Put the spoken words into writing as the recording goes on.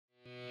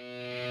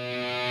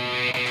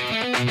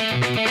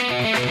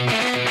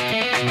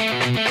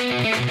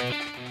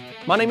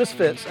My name is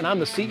Fitz, and I'm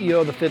the CEO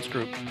of the Fitz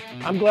Group.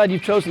 I'm glad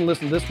you've chosen to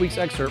listen to this week's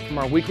excerpt from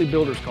our weekly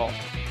Builders Call.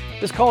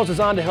 This call is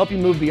designed to help you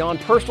move beyond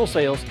personal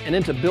sales and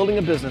into building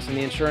a business in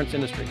the insurance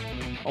industry.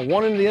 On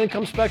one end of the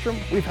income spectrum,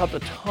 we've helped a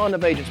ton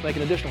of agents make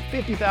an additional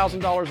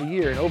 $50,000 a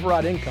year in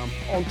override income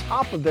on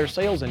top of their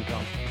sales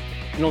income.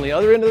 And on the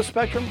other end of the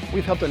spectrum,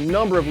 we've helped a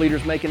number of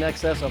leaders make in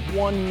excess of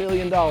 $1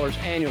 million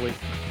annually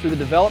through the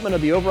development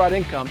of the override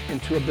income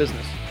into a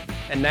business.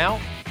 And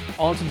now,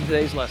 on to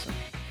today's lesson.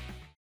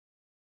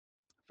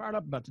 Fired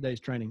up about today's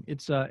training.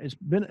 It's a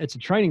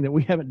training that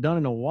we haven't done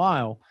in a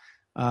while,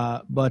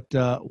 but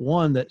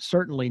one that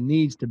certainly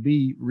needs to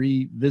be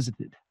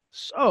revisited.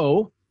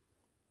 So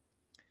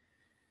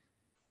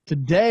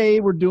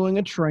today we're doing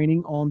a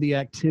training on the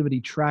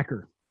activity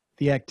tracker.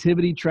 The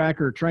activity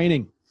tracker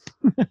training,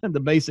 the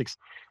basics.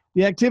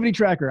 The activity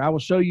tracker, I will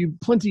show you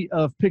plenty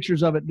of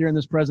pictures of it during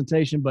this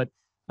presentation, but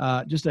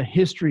just a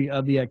history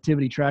of the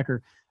activity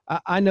tracker.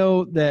 I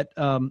know that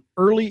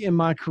early in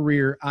my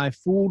career, I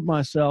fooled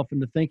myself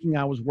into thinking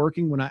I was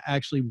working when I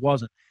actually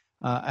wasn't.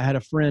 I had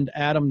a friend,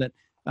 Adam, that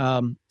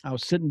I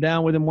was sitting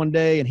down with him one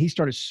day, and he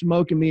started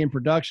smoking me in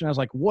production. I was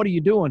like, "What are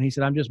you doing?" He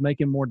said, "I'm just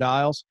making more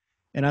dials."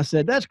 And I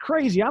said, "That's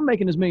crazy. I'm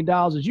making as many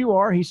dials as you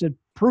are." He said,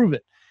 "Prove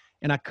it."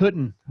 And I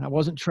couldn't. I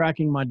wasn't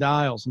tracking my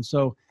dials. And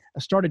so I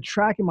started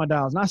tracking my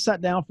dials. And I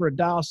sat down for a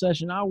dial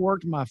session. I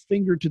worked my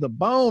finger to the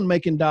bone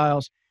making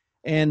dials.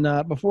 And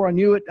before I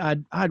knew it,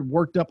 I'd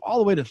worked up all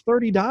the way to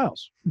 30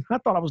 dials. I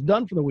thought I was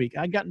done for the week.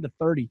 I'd gotten to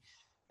 30.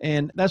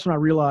 And that's when I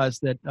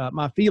realized that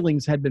my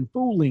feelings had been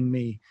fooling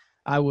me.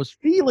 I was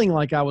feeling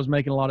like I was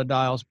making a lot of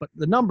dials, but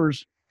the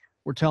numbers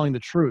were telling the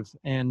truth.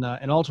 And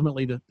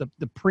ultimately,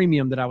 the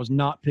premium that I was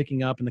not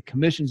picking up and the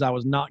commissions I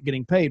was not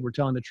getting paid were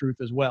telling the truth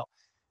as well.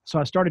 So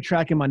I started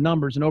tracking my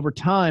numbers. And over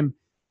time,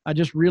 I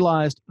just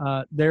realized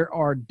there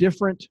are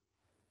different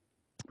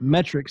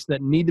metrics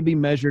that need to be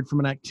measured from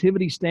an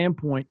activity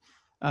standpoint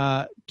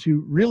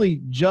to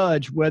really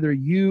judge whether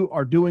you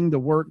are doing the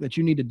work that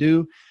you need to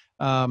do.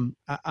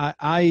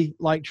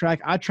 I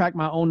track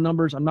my own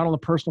numbers. I'm not on the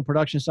personal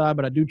production side,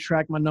 but I do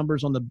track my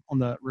numbers on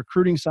the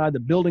recruiting side, the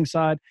building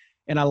side,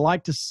 and I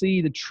like to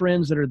see the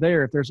trends that are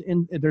there.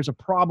 If there's a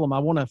problem, I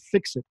want to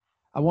fix it.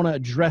 I want to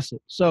address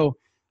it. So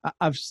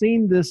I've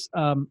seen this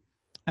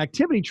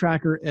activity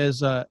tracker as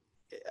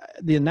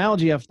the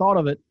analogy I've thought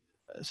of it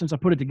since I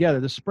put it together.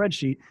 The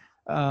spreadsheet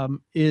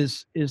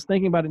is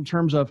thinking about it in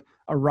terms of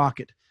a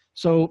rocket.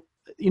 So,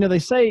 they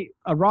say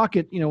a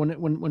rocket,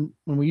 when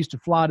we used to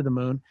fly to the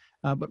moon,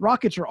 but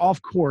rockets are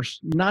off course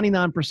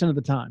 99% of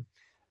the time.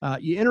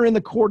 You enter in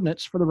the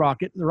coordinates for the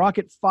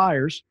rocket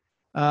fires,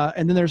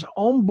 and then there's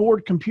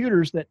onboard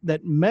computers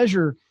that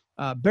measure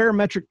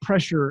barometric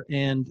pressure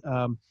and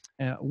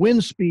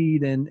wind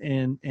speed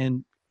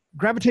and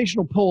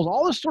gravitational pulls,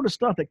 all this sort of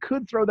stuff that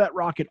could throw that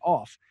rocket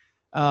off.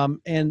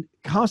 And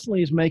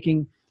constantly is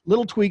making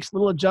little tweaks,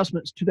 little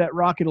adjustments to that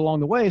rocket along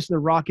the way, so the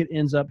rocket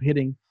ends up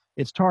hitting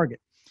its target.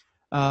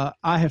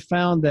 I have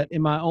found that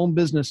in my own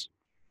business,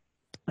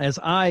 as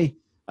I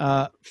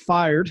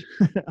fired,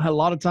 a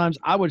lot of times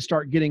I would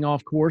start getting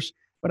off course,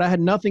 but I had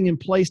nothing in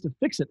place to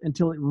fix it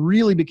until it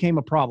really became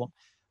a problem.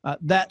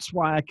 That's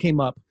why I came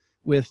up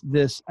with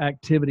this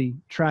activity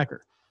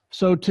tracker.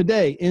 So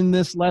today, in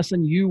this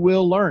lesson, you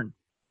will learn.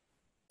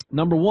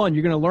 Number one,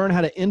 you're going to learn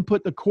how to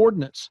input the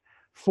coordinates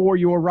for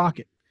your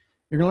rocket.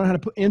 You're going to learn how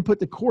to input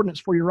the coordinates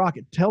for your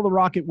rocket. Tell the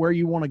rocket where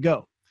you want to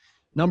go.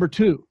 Number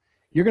two,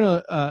 you're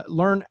going to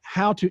learn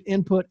how to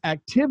input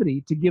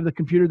activity to give the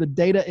computer the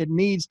data it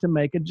needs to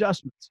make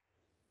adjustments.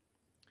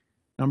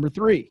 Number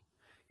three,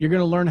 you're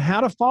going to learn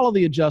how to follow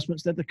the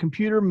adjustments that the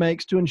computer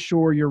makes to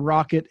ensure your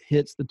rocket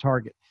hits the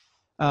target.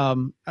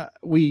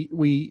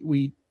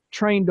 We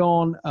trained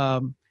on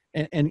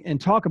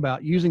and talk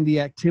about using the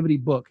activity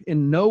book.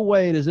 In no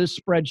way does this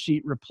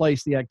spreadsheet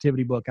replace the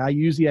activity book. I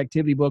use the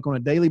activity book on a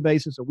daily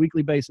basis, a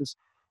weekly basis,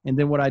 and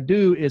then what I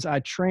do is I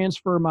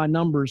transfer my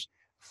numbers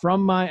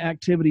from my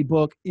activity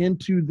book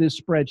into this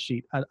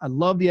spreadsheet. I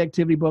love the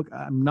activity book.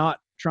 I'm not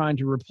trying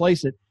to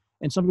replace it.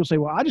 And some people say,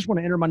 well, I just want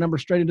to enter my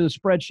numbers straight into the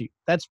spreadsheet.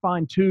 That's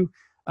fine too.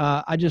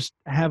 I just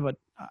have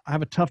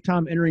a tough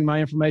time entering my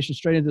information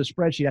straight into the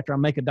spreadsheet after I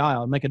make a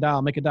dial.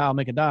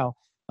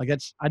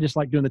 I just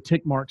like doing the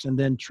tick marks and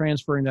then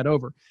transferring that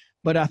over.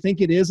 But I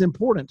think it is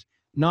important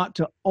not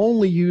to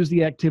only use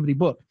the activity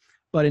book,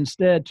 but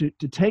instead to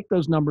take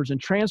those numbers and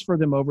transfer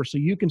them over so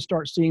you can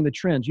start seeing the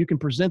trends. You can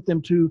present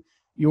them to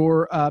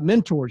your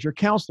mentors, your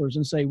counselors,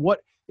 and say, what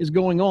is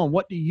going on?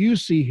 What do you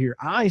see here?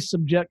 I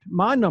subject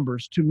my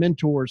numbers to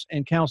mentors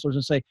and counselors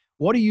and say,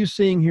 what are you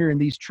seeing here in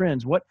these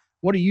trends? What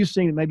are you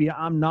seeing that maybe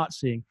I'm not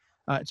seeing?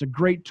 It's a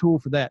great tool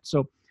for that.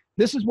 So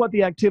this is what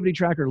the activity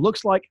tracker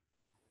looks like.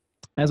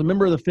 As a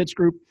member of the Fitz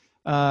Group,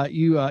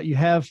 you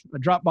have a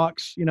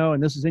Dropbox,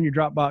 and this is in your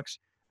Dropbox.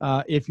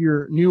 If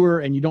you're newer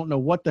and you don't know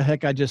what the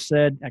heck I just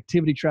said,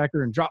 activity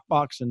tracker and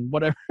Dropbox and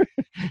whatever,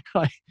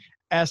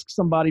 ask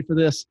somebody for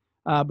this.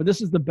 But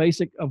this is the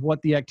basic of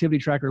what the activity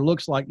tracker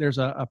looks like. There's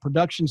a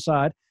production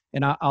side,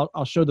 And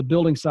I'll show the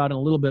building side in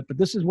a little bit, but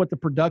this is what the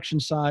production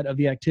side of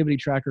the activity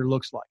tracker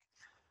looks like.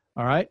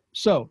 All right.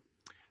 So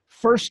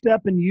first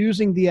step in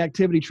using the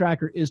activity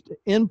tracker is to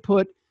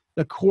input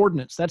the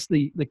coordinates. That's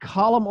the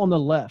column on the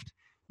left.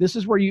 This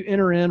is where you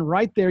enter in,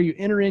 right there, you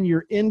enter in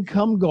your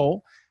income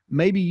goal.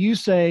 Maybe you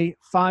say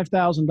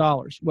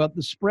 $5,000. Well,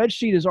 the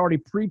spreadsheet is already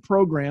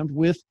pre-programmed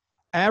with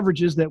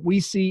averages that we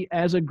see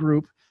as a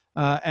group,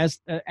 as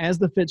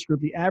the FITS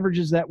group, the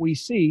averages that we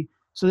see,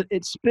 so that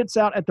it spits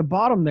out at the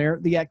bottom there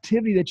the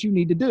activity that you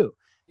need to do.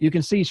 You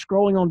can see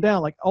scrolling on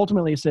down, like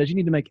ultimately it says you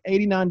need to make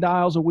 89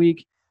 dials a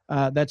week.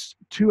 That's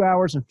 2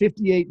 hours and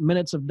 58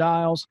 minutes of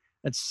dials.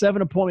 That's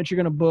 7 appointments you're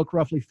going to book,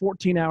 roughly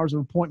 14 hours of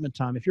appointment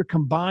time. If you're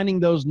combining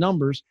those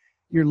numbers,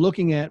 you're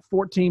looking at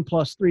 14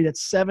 plus 3.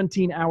 That's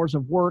 17 hours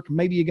of work.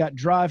 Maybe you got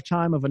drive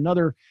time of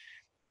another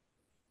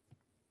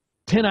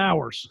 10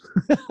 hours.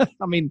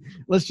 I mean,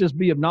 let's just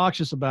be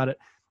obnoxious about it,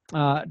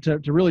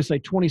 to really say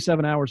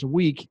 27 hours a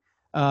week.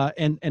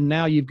 And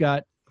now you've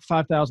got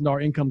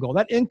 $5,000 income goal.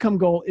 That income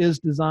goal is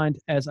designed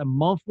as a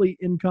monthly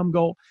income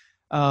goal.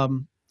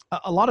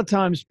 A lot of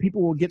times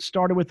people will get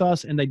started with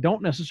us and they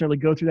don't necessarily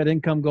go through that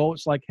income goal.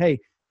 It's like, hey,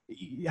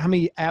 how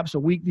many apps a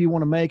week do you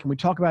want to make? And we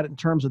talk about it in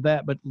terms of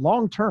that. But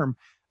long term,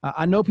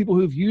 I know people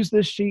who've used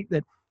this sheet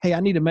that, hey, I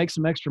need to make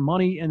some extra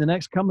money in the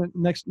next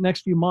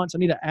few months. I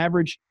need to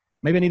average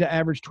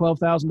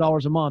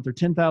 $12,000 a month or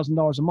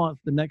 $10,000 a month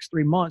the next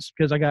 3 months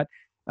because I got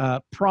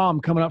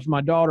prom coming up for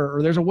my daughter,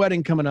 or there's a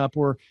wedding coming up,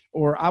 or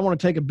I want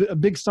to take a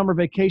big summer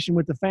vacation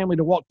with the family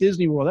to Walt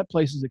Disney World. That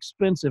place is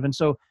expensive. And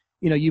so,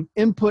 you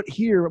input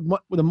here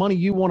what the money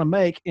you want to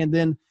make, and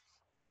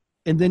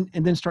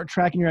then start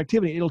tracking your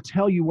activity. It'll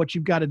tell you what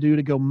you've got to do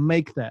to go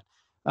make that.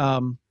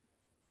 A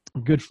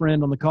good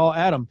friend on the call,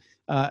 Adam,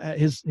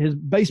 his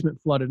basement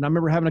flooded. And I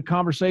remember having a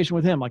conversation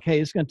with him like, hey,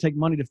 it's going to take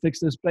money to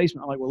fix this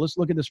basement. I'm like, well, let's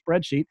look at the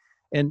spreadsheet.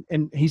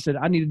 And he said,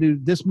 I need to do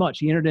this much.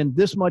 He entered in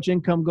this much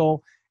income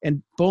goal,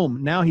 and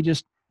boom, now he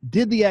just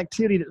did the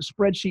activity that the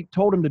spreadsheet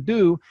told him to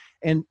do.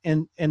 And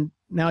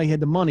now he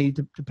had the money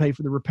to pay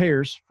for the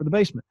repairs for the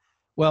basement.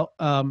 Well,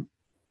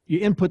 you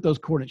input those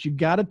coordinates. You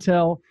got to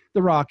tell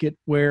the rocket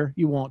where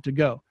you want to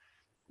go.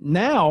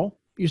 Now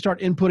you start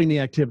inputting the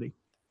activity.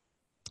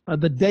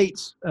 The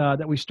dates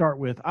that we start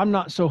with, I'm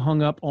not so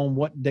hung up on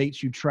what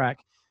dates you track,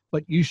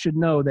 but you should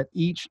know that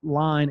each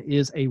line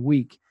is a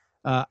week.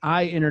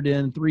 I entered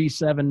in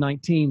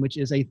 3/7/19, which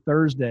is a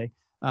Thursday.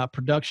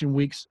 Production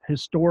weeks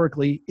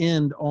historically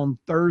end on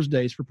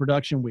Thursdays for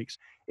production weeks.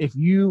 If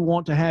you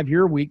want to have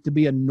your week to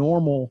be a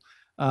normal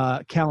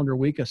calendar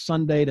week, a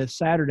Sunday to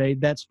Saturday,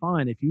 that's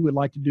fine. If you would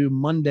like to do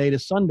Monday to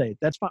Sunday,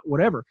 that's fine,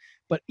 whatever.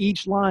 But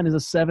each line is a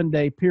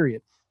 7-day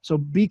period. So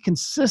be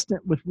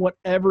consistent with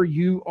whatever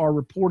you are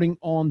reporting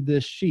on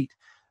this sheet.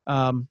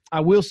 I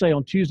will say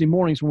on Tuesday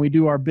mornings when we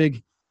do our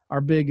big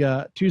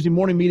Tuesday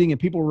morning meeting and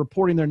people are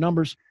reporting their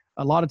numbers,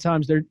 a lot of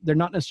times they're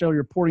not necessarily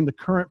reporting the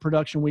current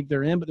production week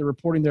they're in, but they're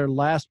reporting their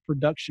last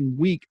production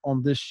week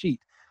on this sheet.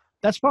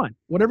 That's fine.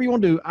 Whatever you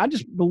want to do. I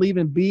just believe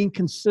in being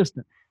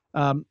consistent.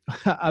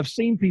 I've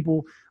seen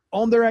people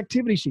on their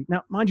activity sheet.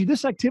 Now, mind you,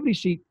 this activity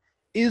sheet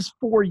is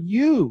for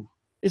you.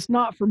 It's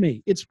not for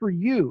me. It's for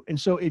you. And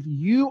so if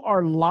you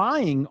are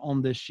lying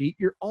on this sheet,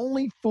 you're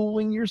only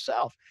fooling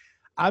yourself.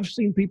 I've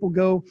seen people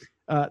go,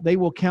 they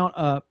will count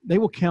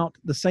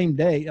the same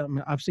day.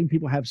 I've seen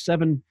people have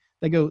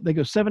they go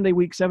 7-day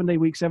week, 7-day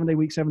week, 7-day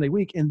week, 7-day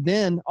week. And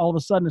then all of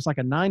a sudden it's like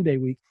a 9-day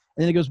week.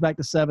 And then it goes back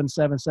to 7,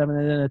 7, 7,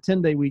 and then a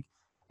 10-day week.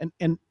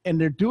 And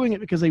they're doing it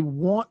because they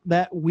want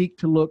that week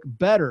to look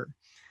better.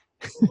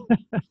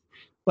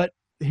 But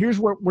here's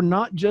where we're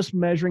not just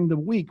measuring the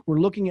week. We're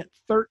looking at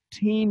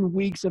 13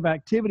 weeks of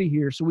activity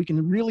here so we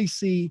can really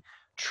see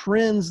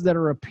trends that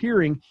are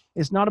appearing.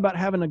 It's not about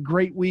having a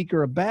great week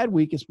or a bad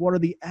week. It's what are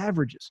the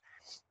averages,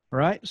 all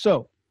right?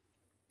 So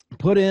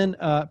put in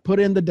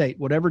the date,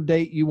 whatever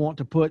date you want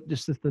to put,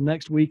 just that the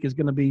next week is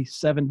going to be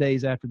 7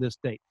 days after this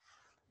date.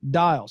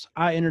 Dials.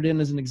 I entered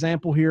in as an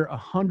example here,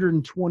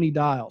 120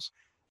 dials.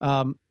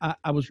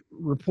 I was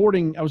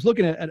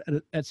looking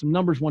at some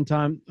numbers one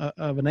time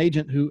of an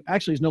agent who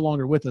actually is no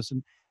longer with us.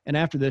 And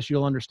after this,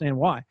 you'll understand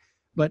why.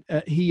 But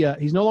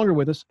he's no longer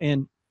with us.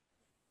 And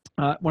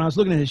when I was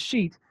looking at his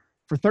sheet,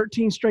 for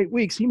 13 straight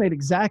weeks, he made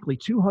exactly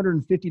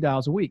 250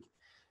 dials a week.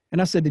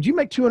 And I said, did you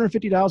make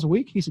 250 dials a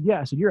week? He said, yeah.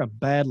 I said, you're a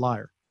bad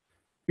liar.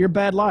 You're a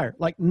bad liar.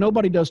 Like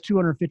nobody does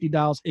 250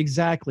 dials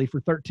exactly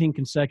for 13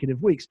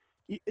 consecutive weeks.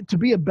 To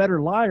be a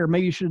better liar,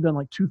 maybe you should have done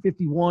like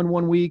 251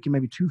 one week and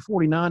maybe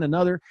 249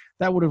 another.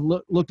 That would have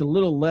looked a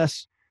little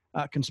less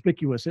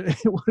conspicuous. It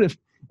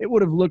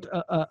would have looked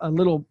a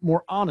little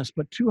more honest.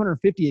 But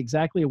 250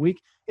 exactly a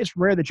week, it's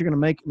rare that you're going to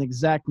make an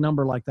exact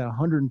number like that,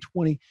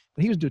 120.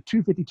 But he was doing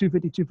 250,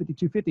 250, 250,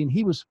 250, and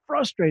he was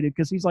frustrated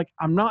because he's like,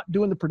 I'm not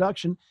doing the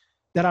production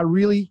that I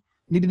really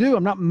need to do.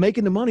 I'm not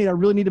making the money that I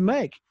really need to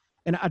make.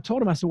 And I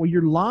told him, I said, well,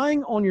 you're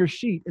lying on your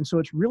sheet. And so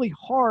it's really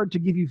hard to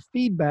give you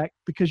feedback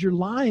because you're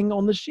lying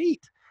on the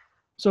sheet.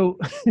 So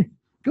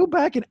go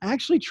back and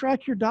actually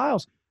track your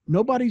dials.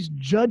 Nobody's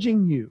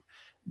judging you.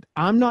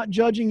 I'm not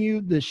judging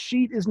you. The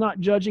sheet is not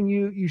judging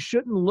you. You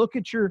shouldn't look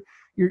at your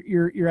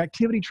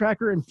activity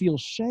tracker and feel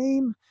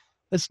shame.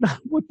 That's not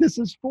what this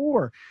is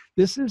for.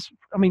 This is,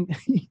 I mean,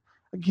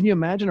 can you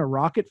imagine a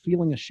rocket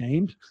feeling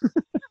ashamed?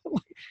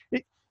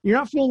 You're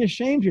not feeling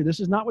ashamed here. This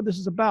is not what this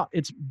is about.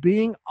 It's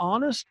being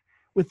honest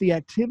with the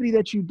activity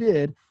that you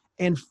did,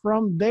 and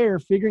from there,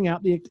 figuring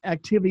out the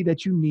activity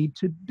that you need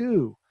to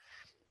do.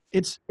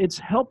 It's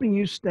helping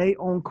you stay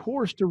on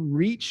course to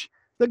reach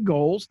the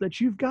goals that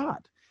you've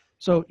got.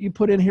 So you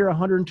put in here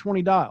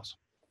 120 dials,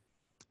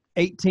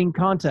 18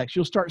 contacts.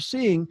 You'll start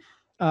seeing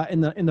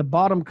in the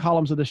bottom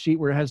columns of the sheet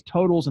where it has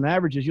totals and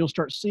averages, you'll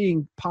start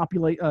seeing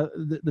populate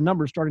the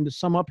numbers starting to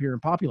sum up here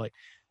and populate.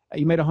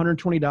 You made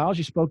 120 dials.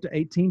 You spoke to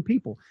 18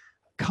 people.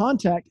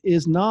 Contact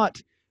is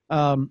not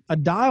a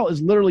dial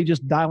is literally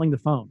just dialing the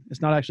phone.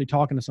 It's not actually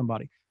talking to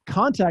somebody.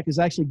 Contact is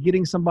actually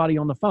getting somebody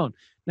on the phone.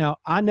 Now,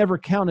 I never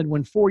counted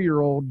when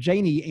 4-year-old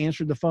Janie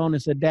answered the phone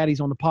and said, "Daddy's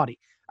on the potty."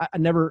 I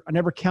never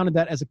counted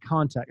that as a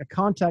contact. A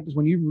contact is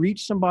when you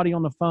reach somebody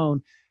on the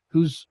phone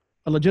who's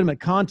a legitimate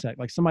contact,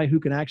 like somebody who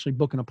can actually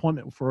book an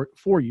appointment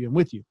for you and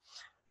with you.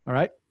 All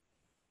right.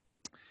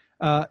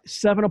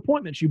 7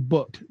 appointments you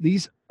booked.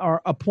 These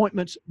are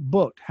appointments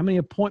booked. How many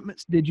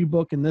appointments did you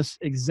book? In this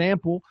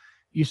example,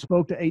 you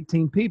spoke to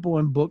 18 people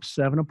and booked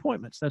 7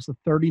 appointments. That's a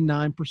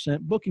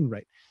 39% booking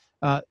rate.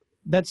 And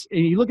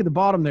you look at the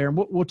bottom there, and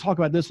we'll talk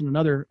about this in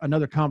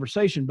another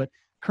conversation, but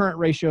current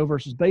ratio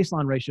versus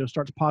baseline ratio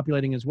starts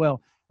populating as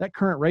well. That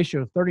current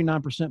ratio,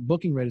 39%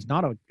 booking rate, is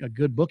not a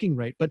good booking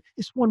rate, but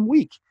it's 1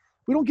 week.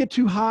 We don't get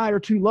too high or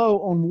too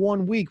low on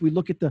 1 week. We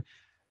look at the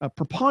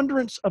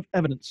preponderance of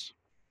evidence.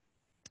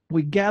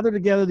 We gather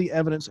together the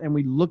evidence and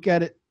we look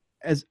at it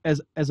as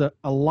a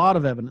lot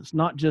of evidence,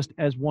 not just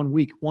as 1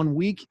 week. 1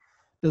 week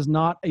does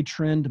not a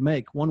trend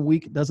make. 1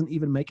 week doesn't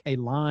even make a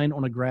line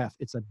on a graph.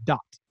 It's a dot.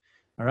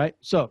 All right.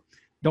 So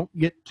don't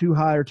get too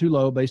high or too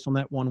low based on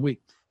that 1 week.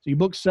 So you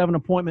booked 7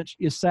 appointments.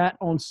 You sat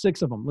on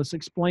 6 of them. Let's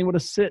explain what a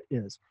sit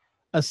is.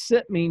 A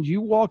sit means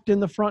you walked in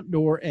the front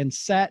door and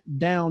sat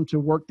down to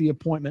work the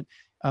appointment.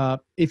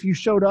 If you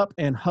showed up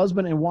and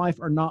husband and wife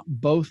are not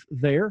both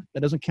there,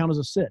 that doesn't count as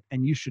a sit,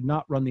 and you should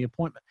not run the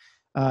appointment.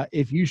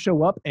 If you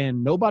show up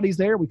and nobody's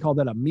there, we call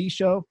that a me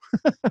show.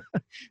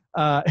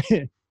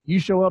 You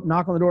show up,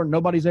 knock on the door, and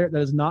nobody's there, that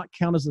does not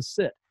count as a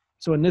sit.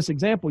 So in this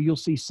example, you'll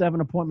see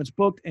 7 appointments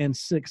booked and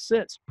 6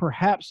 sits.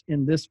 Perhaps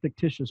in this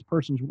fictitious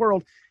person's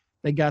world,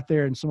 they got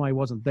there and somebody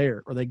wasn't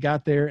there, or they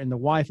got there and the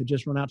wife had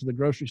just run out to the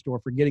grocery store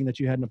forgetting that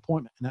you had an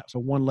appointment, and that's a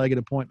one-legged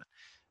appointment.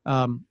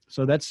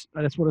 So that's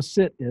what a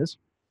sit is.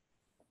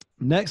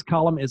 Next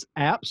column is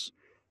apps.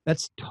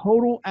 That's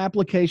total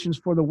applications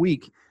for the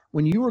week.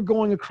 When you are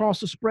going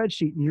across a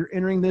spreadsheet and you're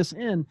entering this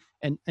in,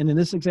 and in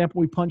this example,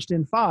 we punched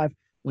in 5.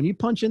 When you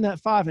punch in that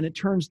 5 and it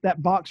turns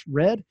that box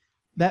red,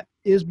 that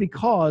is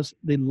because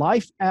the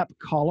life app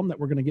column that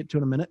we're going to get to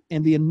in a minute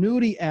and the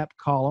annuity app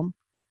column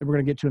that we're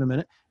going to get to in a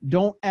minute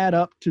don't add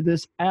up to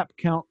this app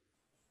count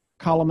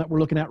column that we're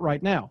looking at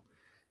right now.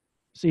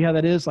 See how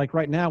that is? Like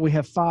right now, we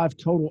have 5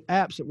 total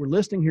apps that we're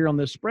listing here on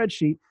this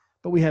spreadsheet,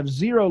 but we have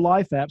 0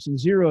 life apps and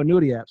 0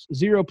 annuity apps.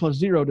 0 plus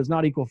 0 does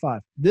not equal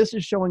 5. This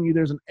is showing you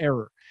there's an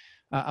error.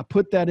 I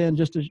put that in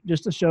just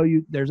to show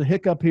you there's a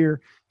hiccup here.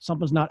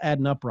 Something's not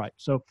adding up right.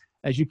 So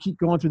as you keep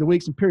going through the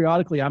weeks, and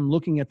periodically I'm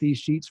looking at these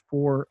sheets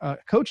for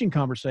coaching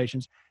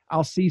conversations,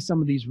 I'll see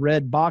some of these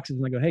red boxes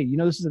and I go, hey,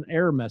 this is an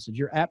error message.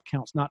 Your app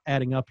count's not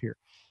adding up here.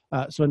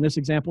 So in this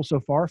example so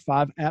far,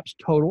 5 apps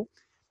total.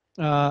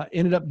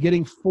 Ended up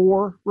getting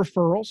 4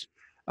 referrals.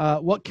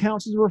 What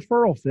counts as a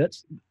referral,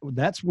 Fitz?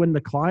 That's when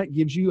the client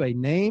gives you a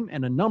name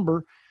and a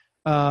number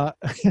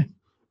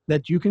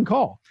that you can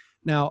call.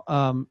 Now,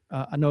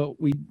 I know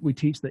we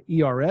teach the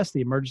ERS,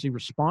 the Emergency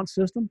Response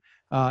System,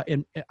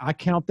 and I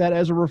count that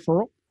as a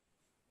referral.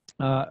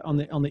 On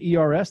the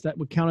ERS, that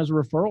would count as a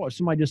referral. If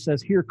somebody just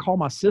says, "Here, call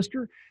my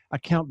sister," I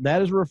count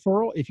that as a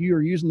referral. If you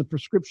are using the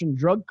prescription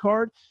drug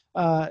card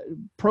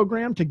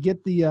program to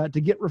get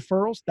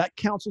referrals, that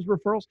counts as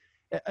referrals.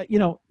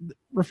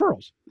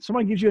 Referrals.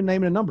 Somebody gives you a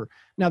name and a number.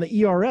 Now, the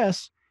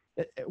ERS,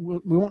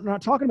 we're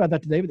not talking about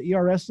that today, but the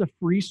ERS is a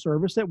free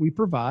service that we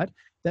provide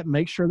that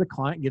makes sure the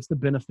client gets the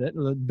benefit,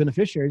 or the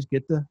beneficiaries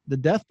get the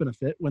death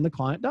benefit when the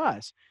client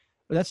dies.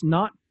 But that's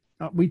not,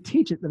 we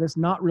teach it that it's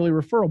not really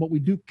referral, but we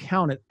do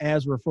count it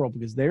as referral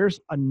because there's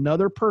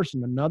another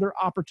person, another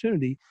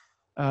opportunity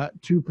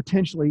to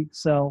potentially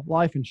sell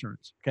life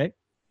insurance, okay?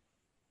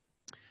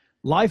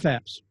 Life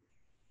apps.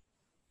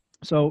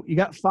 So you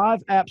got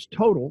 5 apps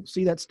total.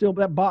 See,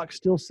 that box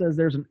still says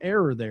there's an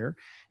error there.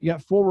 You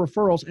got 4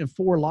 referrals and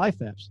 4 life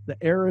apps. The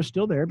error is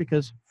still there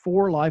because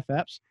 4 life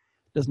apps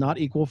does not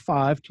equal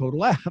 5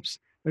 total apps.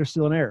 There's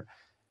still an error.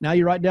 Now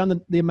you write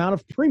down the amount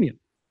of premium.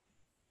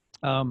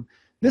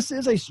 This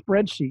is a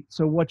spreadsheet.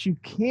 So what you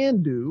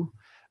can do,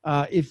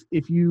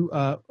 if you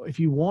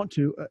want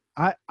to,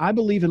 I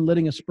believe in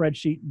letting a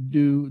spreadsheet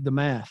do the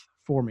math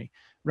for me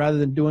rather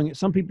than doing it.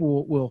 Some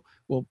people will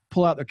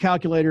pull out their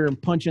calculator and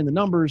punch in the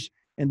numbers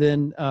and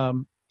then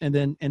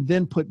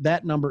put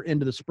that number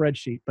into the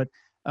spreadsheet. But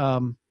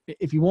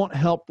if you want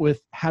help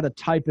with how to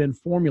type in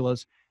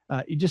formulas,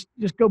 you just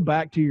go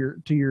back to your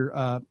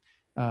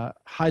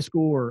high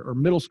school or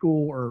middle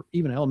school or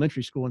even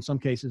elementary school in some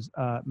cases,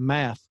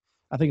 math.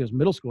 I think it was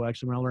middle school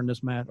actually when I learned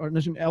this math, or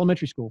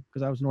elementary school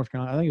because I was in North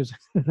Carolina. I think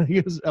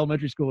it was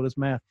elementary school, this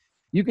math.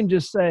 You can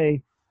just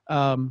say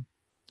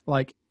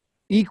like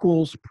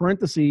equals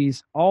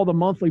parentheses, all the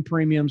monthly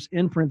premiums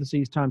in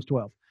parentheses times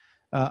 12.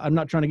 I'm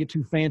not trying to get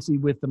too fancy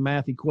with the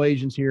math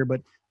equations here,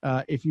 but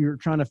if you're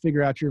trying to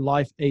figure out your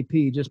life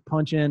AP, just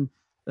punch in,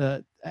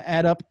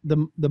 add up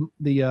the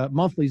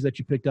monthlies that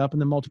you picked up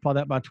and then multiply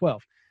that by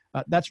 12.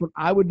 That's what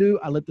I would do.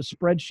 I let the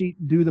spreadsheet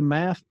do the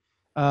math.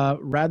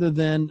 Rather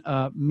than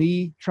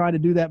me try to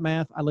do that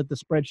math, I let the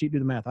spreadsheet do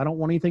the math. I don't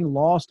want anything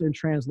lost in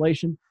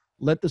translation.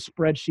 Let the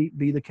spreadsheet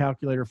be the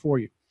calculator for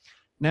you.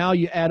 Now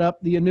you add up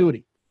the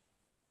annuity.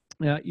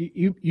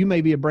 You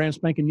may be a brand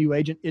spanking new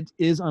agent. It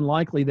is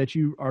unlikely that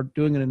you are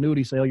doing an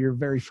annuity sale your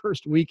very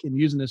first week and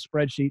using this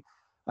spreadsheet.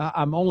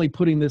 I'm only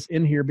putting this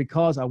in here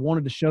because I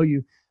wanted to show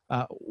you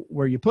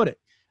where you put it,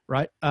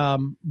 right?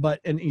 And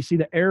you see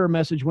the error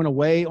message went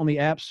away on the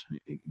apps.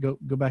 Go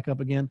back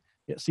up again.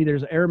 Yeah, see,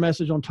 there's an error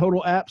message on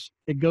total apps.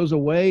 It goes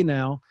away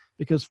now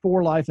because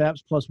 4 life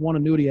apps plus 1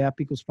 annuity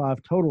app equals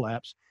 5 total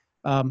apps.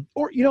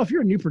 Or, if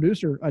you're a new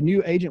producer, a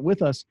new agent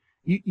with us,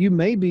 you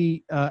may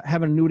be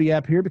having an annuity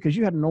app here because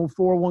you had an old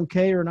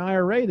 401k or an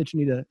IRA that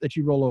you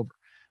roll over.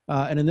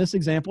 And in this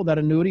example, that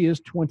annuity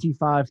is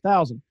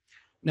 $25,000.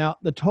 Now,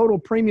 the total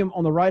premium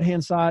on the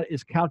right-hand side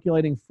is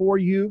calculating for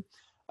you.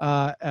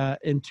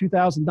 In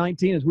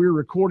 2019, as we were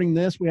recording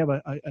this, we have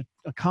a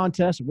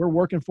contest we're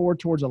working forward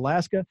towards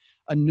Alaska.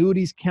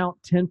 Annuities count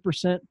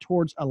 10%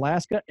 towards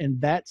Alaska, and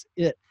that's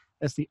it.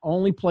 That's the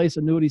only place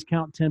annuities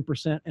count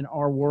 10% in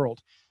our world.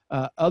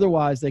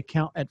 Otherwise, they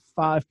count at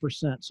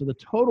 5%. So the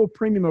total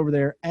premium over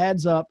there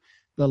adds up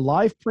the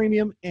life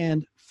premium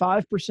and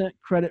 5%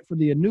 credit for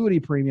the annuity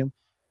premium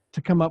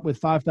to come up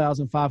with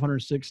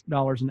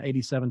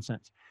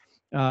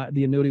 $5,506.87.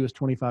 The annuity was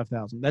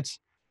 $25,000.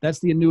 That's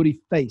the annuity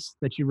face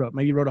that you wrote.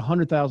 Maybe you wrote a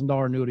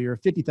 $100,000 annuity or a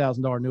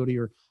 $50,000 annuity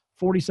or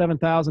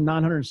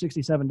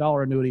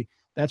 $47,967 annuity.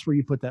 That's where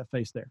you put that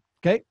face there.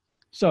 Okay.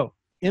 So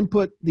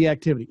input the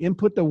activity,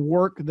 input the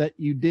work that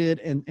you did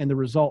and the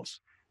results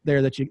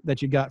there that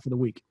you got for the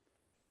week.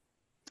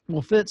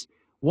 Well, Fitz,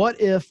 what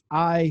if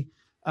I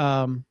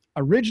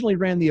originally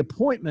ran the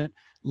appointment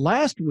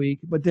last week,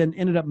 but then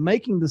ended up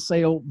making the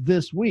sale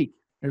this week?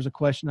 There's a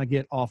question I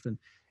get often.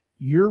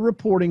 You're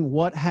reporting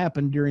what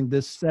happened during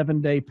this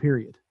 7-day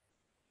period.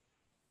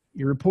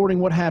 You're reporting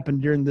what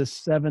happened during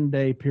this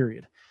 7-day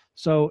period.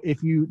 So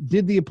if you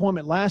did the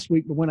appointment last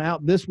week, but went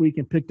out this week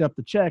and picked up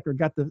the check or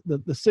got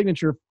the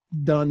signature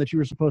done that you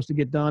were supposed to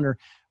get done,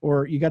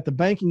 or you got the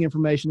banking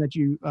information that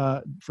you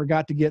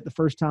forgot to get the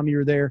first time you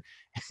were there,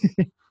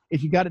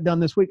 if you got it done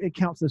this week, it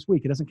counts this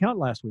week. It doesn't count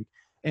last week.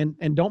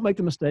 And don't make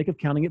the mistake of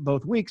counting it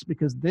both weeks,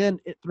 because then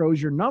it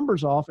throws your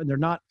numbers off and they're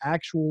not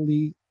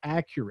actually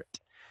accurate.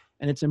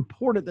 And it's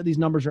important that these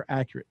numbers are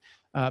accurate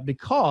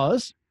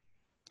because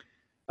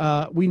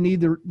we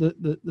need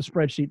the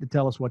spreadsheet to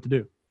tell us what to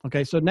do.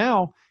 Okay, so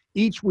now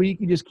each week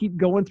you just keep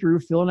going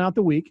through, filling out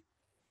the week,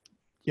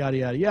 yada,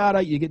 yada,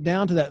 yada. You get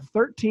down to that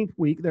 13th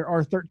week. There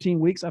are 13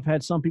 weeks. I've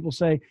had some people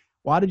say,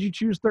 why did you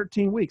choose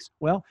 13 weeks?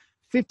 Well,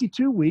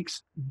 52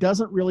 weeks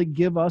doesn't really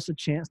give us a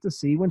chance to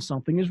see when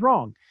something is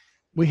wrong.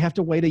 We have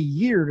to wait a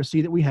year to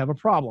see that we have a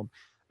problem.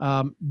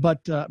 But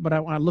when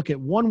I look at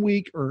 1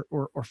 week or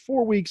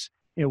 4 weeks,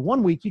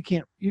 1 week,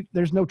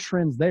 there's no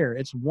trends there.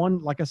 It's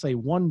one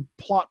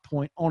plot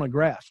point on a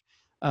graph,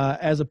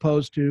 as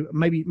opposed to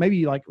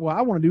maybe like, well,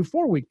 I want to do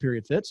 4-week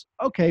period, Fitz.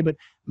 Okay, but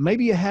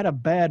maybe you had a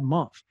bad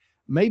month.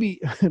 Maybe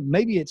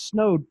it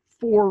snowed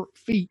 4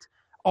 feet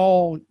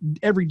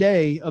every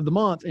day of the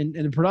month and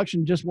the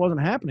production just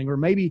wasn't happening. Or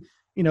maybe,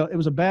 it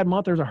was a bad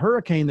month. There's a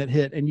hurricane that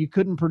hit and you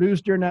couldn't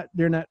produce during that,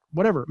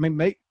 whatever.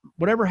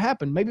 Whatever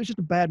happened, maybe it's just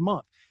a bad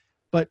month.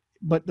 But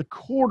the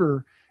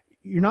quarter,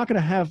 you're not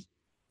going to have,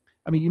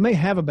 you may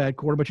have a bad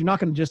quarter, but you're not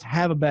going to just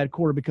have a bad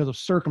quarter because of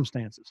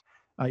circumstances.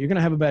 You're going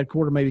to have a bad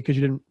quarter maybe because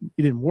you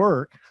didn't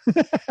work,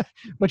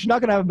 but you're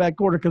not going to have a bad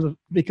quarter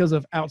because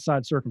of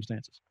outside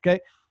circumstances. Okay.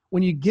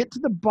 When you get to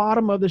the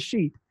bottom of the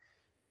sheet,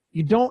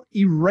 you don't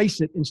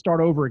erase it and start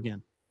over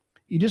again.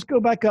 You just go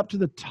back up to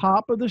the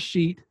top of the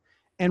sheet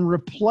and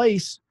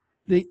replace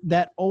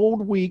that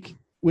old week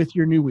with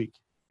your new week.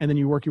 And then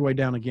you work your way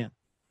down again.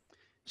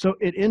 So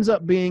it ends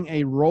up being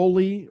a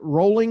rolling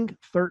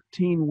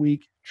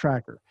 13-week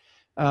tracker.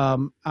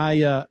 When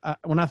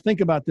I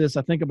think about this,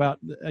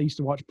 I used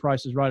to watch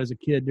Price is Right as a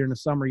kid during the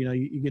summer.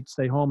 You get to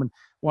stay home and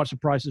watch the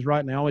Price is Right.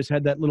 And I always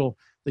had that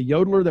the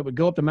yodeler that would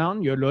go up the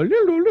mountain,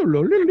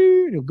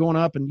 going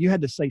up, and you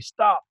had to say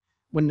stop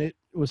when it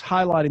was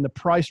highlighting the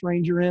price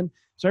range you're in.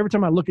 So every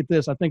time I look at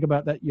this, I think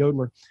about that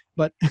yodeler.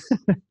 But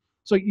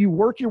so you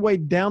work your way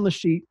down the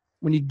sheet.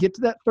 When you get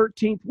to that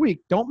 13th week,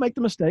 don't make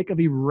the mistake of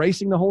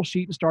erasing the whole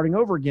sheet and starting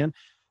over again.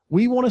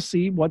 We want to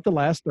see what the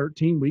last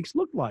 13 weeks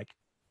look like.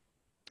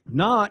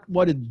 Not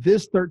what did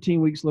this 13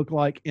 weeks look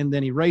like and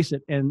then erase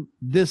it, and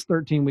this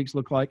 13 weeks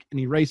look like and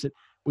erase it.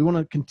 We want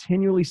to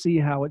continually see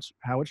how it's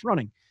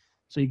running.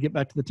 So you get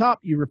back to the top,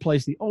 you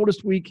replace the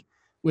oldest week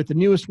with the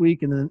newest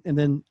week, and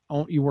then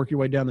you work your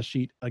way down the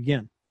sheet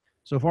again.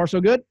 So far, so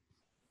good?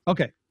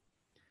 Okay.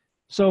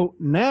 So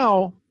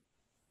now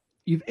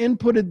you've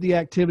inputted the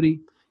activity.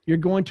 You're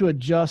going to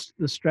adjust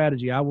the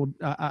strategy.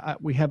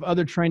 We have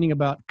other training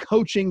about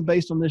coaching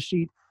based on this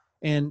sheet.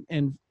 And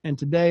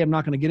today I'm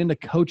not going to get into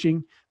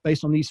coaching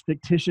based on these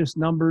fictitious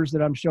numbers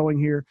that I'm showing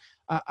here.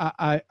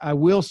 I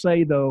will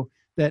say though,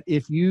 that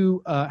if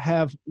you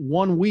have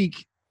 1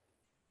 week,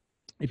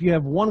 if you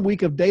have 1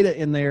 week of data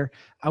in there,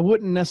 I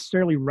wouldn't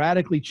necessarily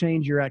radically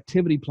change your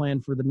activity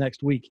plan for the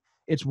next week.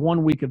 It's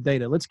 1 week of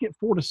data. Let's get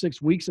 4 to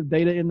 6 weeks of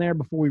data in there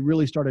before we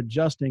really start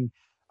adjusting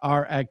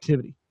our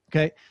activity.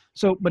 Okay.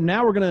 So, but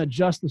now we're going to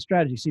adjust the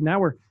strategy. See,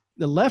 now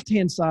the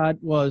left-hand side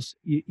was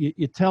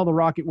you tell the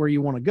rocket where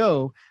you want to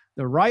go.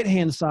 The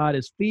right-hand side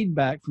is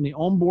feedback from the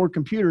onboard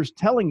computers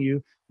telling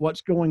you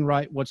what's going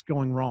right, what's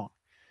going wrong.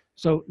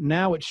 So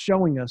now it's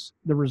showing us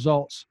the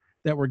results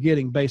that we're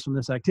getting based on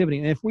this activity.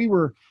 And if we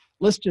were,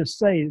 let's just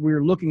say we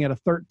were looking at a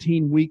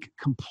 13-week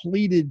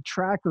completed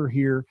tracker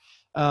here,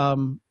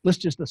 let's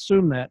just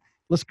assume that.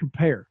 Let's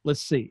compare.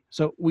 Let's see.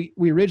 So we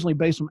originally,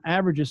 based on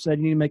averages, said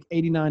you need to make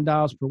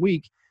 $89 per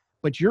week,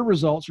 but your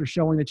results are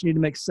showing that you need to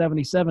make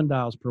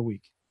 $77 per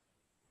week.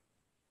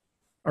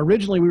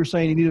 Originally, we were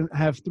saying you need to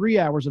have 3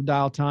 hours of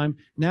dial time.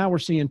 Now we're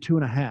seeing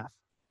 2.5.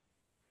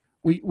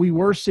 We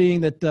were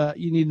seeing that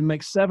you need to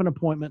make 7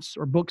 appointments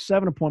or book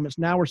 7 appointments.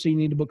 Now we're seeing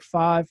you need to book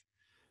 5.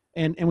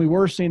 And we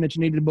were seeing that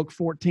you needed to book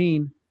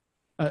 14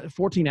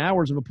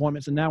 hours of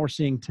appointments, and now we're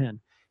seeing 10.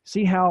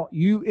 See how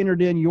you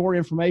entered in your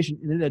information,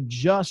 and it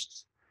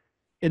adjusts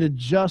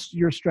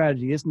your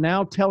strategy. It's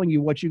now telling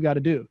you what you got to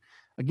do.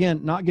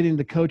 Again, not getting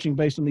into coaching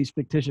based on these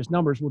fictitious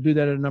numbers. We'll do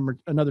that at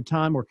another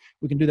time, or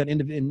we can do that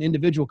in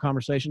individual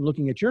conversation,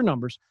 looking at your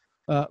numbers.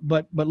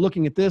 But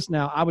looking at this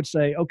now, I would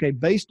say, okay,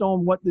 based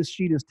on what this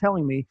sheet is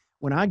telling me,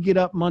 when I get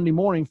up Monday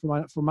morning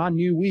for my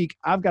new week,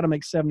 I've got to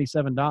make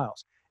 77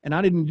 dials, and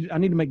I need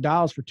to make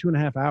dials for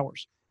 2.5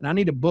 hours, and I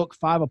need to book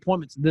 5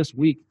 appointments this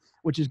week,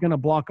 which is going to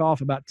block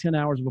off about 10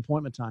 hours of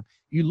appointment time.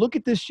 You look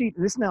at this sheet,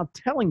 and it's now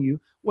telling you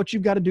what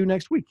you've got to do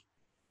next week.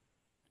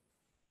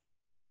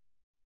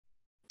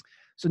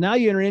 So now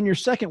you enter in your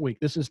second week.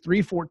 This is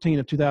 3/14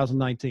 of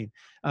 2019,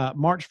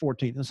 March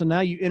 14th. And so now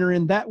you enter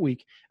in that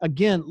week.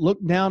 Again,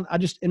 look down. I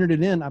just entered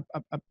it in. I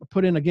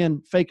put in,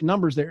 again, fake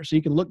numbers there so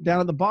you can look down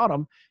at the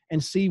bottom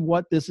and see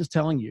what this is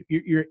telling you.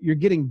 You're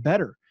getting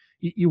better.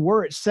 You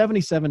were at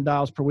 77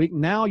 dials per week.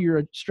 Now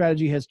your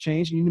strategy has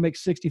changed. You need to make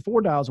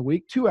 64 dials a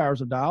week, 2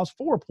 hours of dials,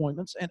 4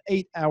 appointments, and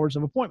 8 hours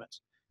of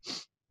appointments.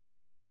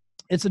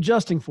 It's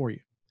adjusting for you.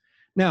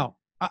 Now,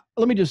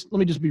 let me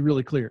just be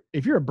really clear.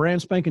 If you're a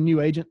brand spanking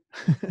new agent,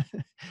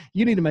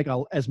 you need to make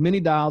as many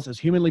dials as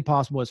humanly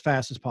possible, as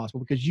fast as possible,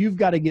 because you've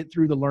got to get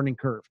through the learning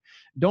curve.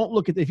 Don't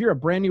look at, if you're a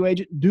brand new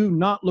agent, do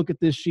not look at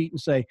this sheet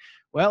and say,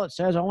 well, it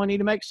says I only need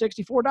to make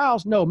 64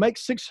 dials. No, make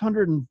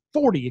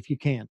 640 if you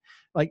can.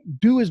 Like,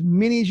 do as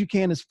many as you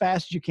can, as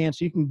fast as you can,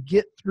 so you can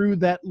get through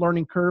that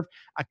learning curve.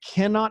 I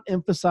cannot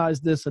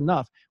emphasize this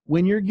enough.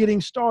 When you're getting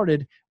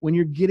started, when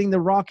you're getting the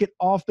rocket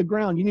off the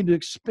ground, you need to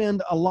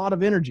expend a lot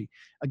of energy.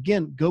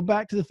 Again, go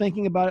back to the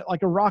thinking about it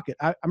like a rocket.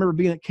 I remember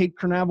being at Cape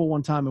Canaveral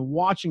one time and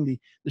watching the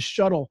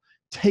shuttle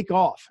take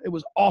off. It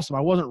was awesome.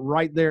 I wasn't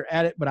right there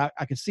at it, but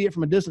I could see it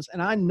from a distance.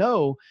 And I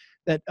know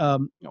that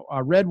I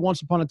read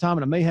once upon a time,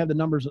 and I may have the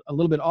numbers a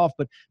little bit off,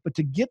 but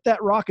to get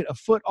that rocket a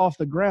foot off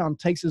the ground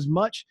takes as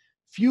much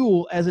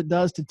fuel as it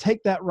does to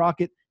take that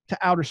rocket to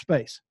outer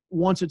space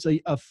once it's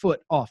a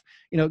foot off.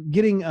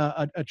 Getting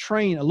a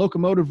train, a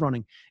locomotive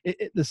running,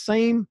 the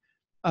same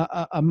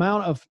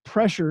amount of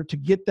pressure to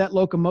get that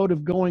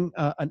locomotive going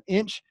an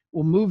inch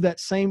will move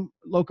that same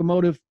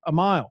locomotive a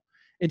mile.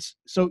 It's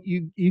so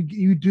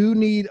you do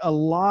need a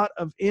lot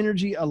of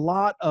energy, a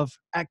lot of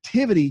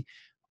activity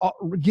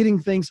getting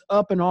things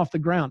up and off the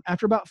ground.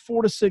 After about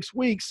 4 to 6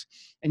 weeks,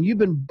 and you've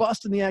been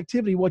busting the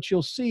activity, what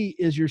you'll see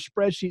is your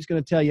spreadsheet's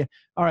going to tell you,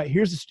 all right,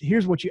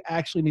 here's what you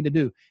actually need to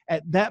do.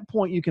 At that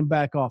point, you can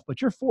back off.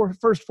 But your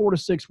first 4 to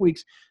 6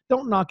 weeks,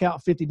 don't knock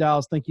out 50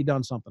 dials, think you've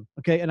done something.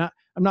 Okay. And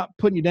I'm not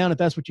putting you down if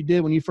that's what you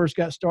did when you first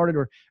got started,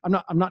 or I'm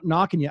not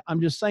knocking you.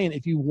 I'm just saying,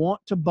 if you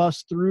want to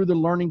bust through the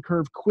learning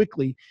curve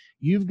quickly,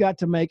 you've got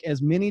to make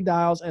as many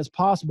dials as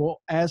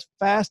possible, as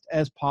fast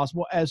as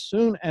possible, as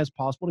soon as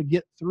possible, to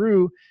get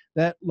through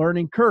that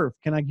learning curve.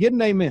 Can I get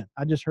an amen?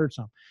 I just heard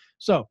some.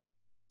 So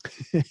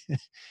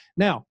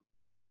now,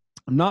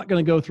 I'm not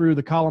going to go through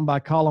the column by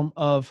column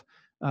of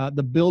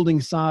the building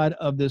side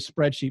of this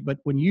spreadsheet, but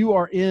when you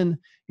are in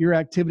your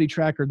activity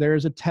tracker, there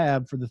is a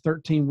tab for the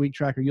 13-week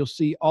tracker. You'll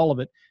see all of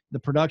it, the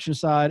production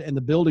side and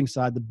the building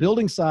side. The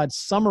building side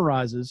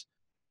summarizes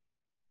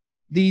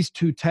these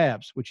 2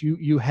 tabs, which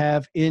you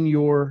have in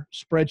your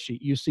spreadsheet.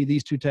 You see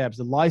these 2 tabs,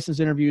 the license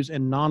interviews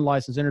and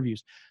non-license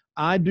interviews.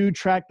 I do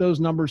track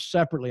those numbers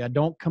separately. I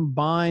don't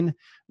combine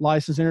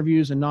license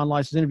interviews and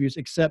non-license interviews,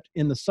 except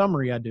in the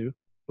summary I do.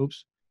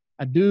 Oops.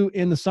 I do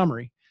in the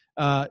summary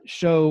have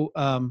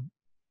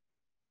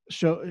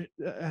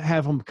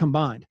them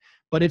combined.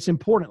 But it's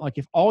important. Like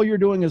if all you're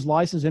doing is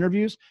license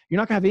interviews, you're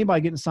not gonna have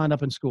anybody getting signed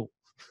up in school.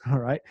 All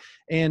right.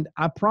 And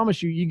I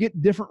promise you, you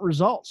get different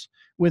results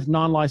with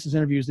non-licensed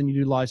interviews than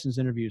you do licensed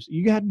interviews.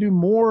 You have to do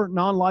more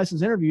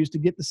non-licensed interviews to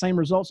get the same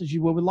results as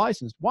you will with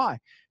licensed. Why?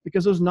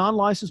 Because those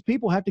non-licensed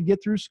people have to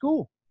get through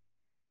school.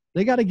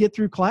 They got to get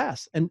through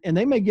class, and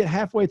they may get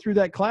halfway through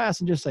that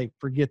class and just say,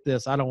 forget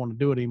this. I don't want to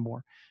do it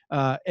anymore.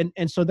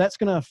 And so that's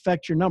going to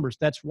affect your numbers.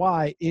 That's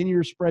why in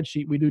your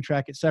spreadsheet, we do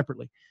track it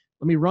separately.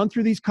 Let me run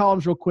through these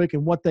columns real quick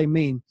and what they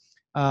mean.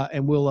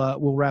 And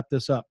we'll wrap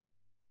this up.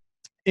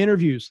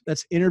 Interviews,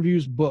 that's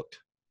interviews booked.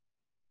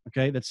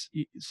 Okay, that's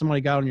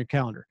somebody got on your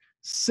calendar.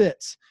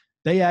 Sits,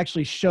 they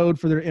actually showed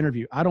for their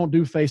interview. I don't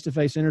do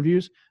face-to-face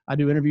interviews. I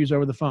do interviews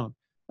over the phone.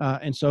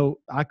 And so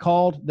I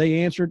called,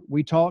 they answered,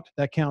 we talked,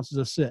 that counts as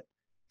a sit.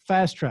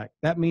 Fast track,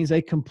 that means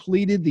they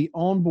completed the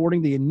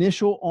onboarding, the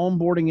initial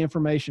onboarding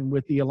information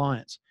with the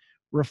Alliance.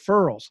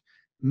 Referrals,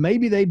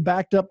 maybe they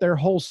backed up their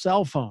whole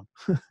cell phone.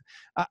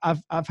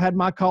 I've had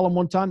my column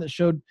one time that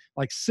showed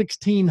like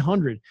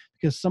 1,600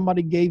 because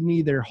somebody gave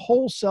me their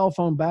whole cell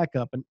phone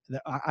backup, and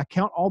I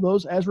count all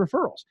those as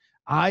referrals.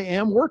 I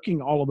am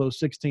working all of those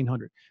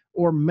 1,600.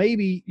 Or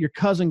maybe your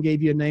cousin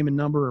gave you a name and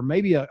number, or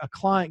maybe a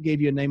client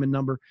gave you a name and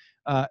number.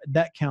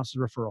 That counts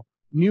as a referral.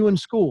 New in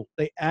school,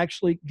 they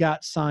actually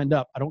got signed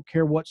up. I don't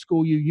care what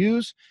school you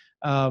use.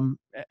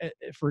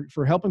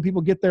 For helping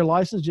people get their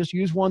license, just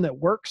use one that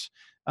works.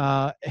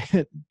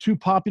 Two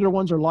popular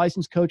ones are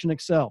License Coach and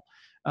Excel.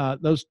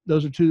 Those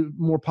are two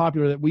more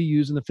popular that we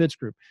use in the Fitz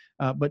group.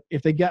 But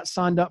if they got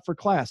signed up for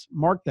class,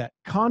 mark that.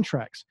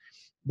 Contracts,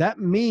 that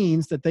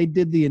means that they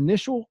did the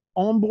initial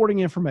onboarding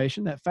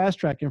information, that fast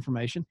track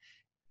information.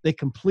 They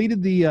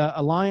completed the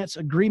Alliance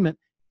agreement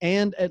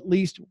and at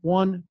least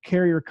one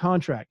carrier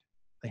contract.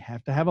 They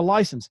have to have a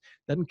license.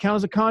 Doesn't count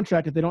as a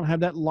contract if they don't have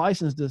that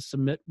license to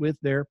submit with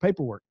their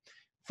paperwork.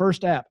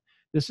 First app.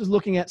 This is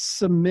looking at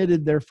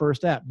submitted their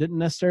first app. Didn't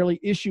necessarily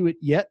issue it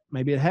yet.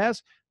 Maybe it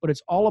has, but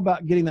it's all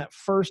about getting that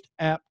first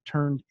app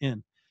turned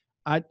in.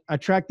 I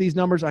track these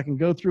numbers. I can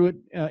go through it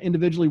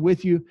individually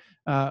with you,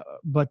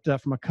 but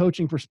from a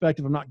coaching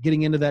perspective, I'm not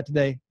getting into that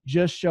today,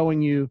 just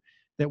showing you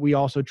that we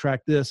also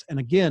track this. And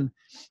again,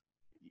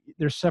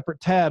 there's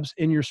separate tabs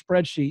in your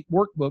spreadsheet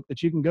workbook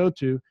that you can go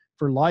to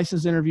for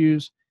licensed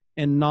interviews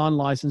and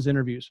non-licensed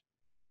interviews.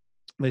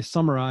 They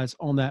summarize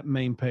on that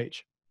main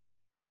page.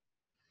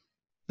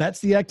 That's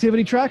the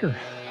activity tracker.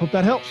 Hope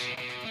that helps.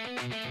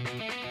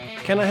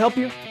 Can I help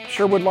you?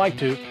 Sure would like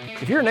to.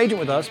 If you're an agent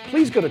with us,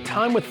 please go to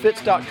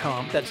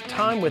timewithfitz.com. That's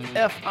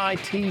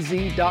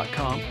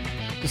timewithfitz.com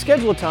to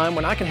schedule a time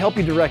when I can help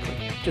you directly.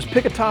 Just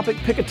pick a topic,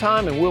 pick a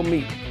time, and we'll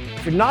meet.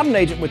 If you're not an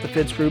agent with the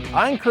Fitz Group,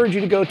 I encourage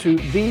you to go to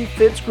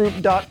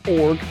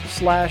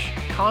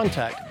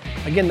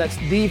thefitzgroup.org/contact. Again, that's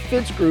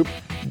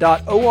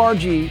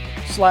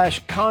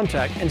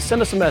thefitzgroup.org/contact and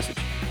send us a message.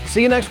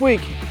 See you next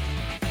week.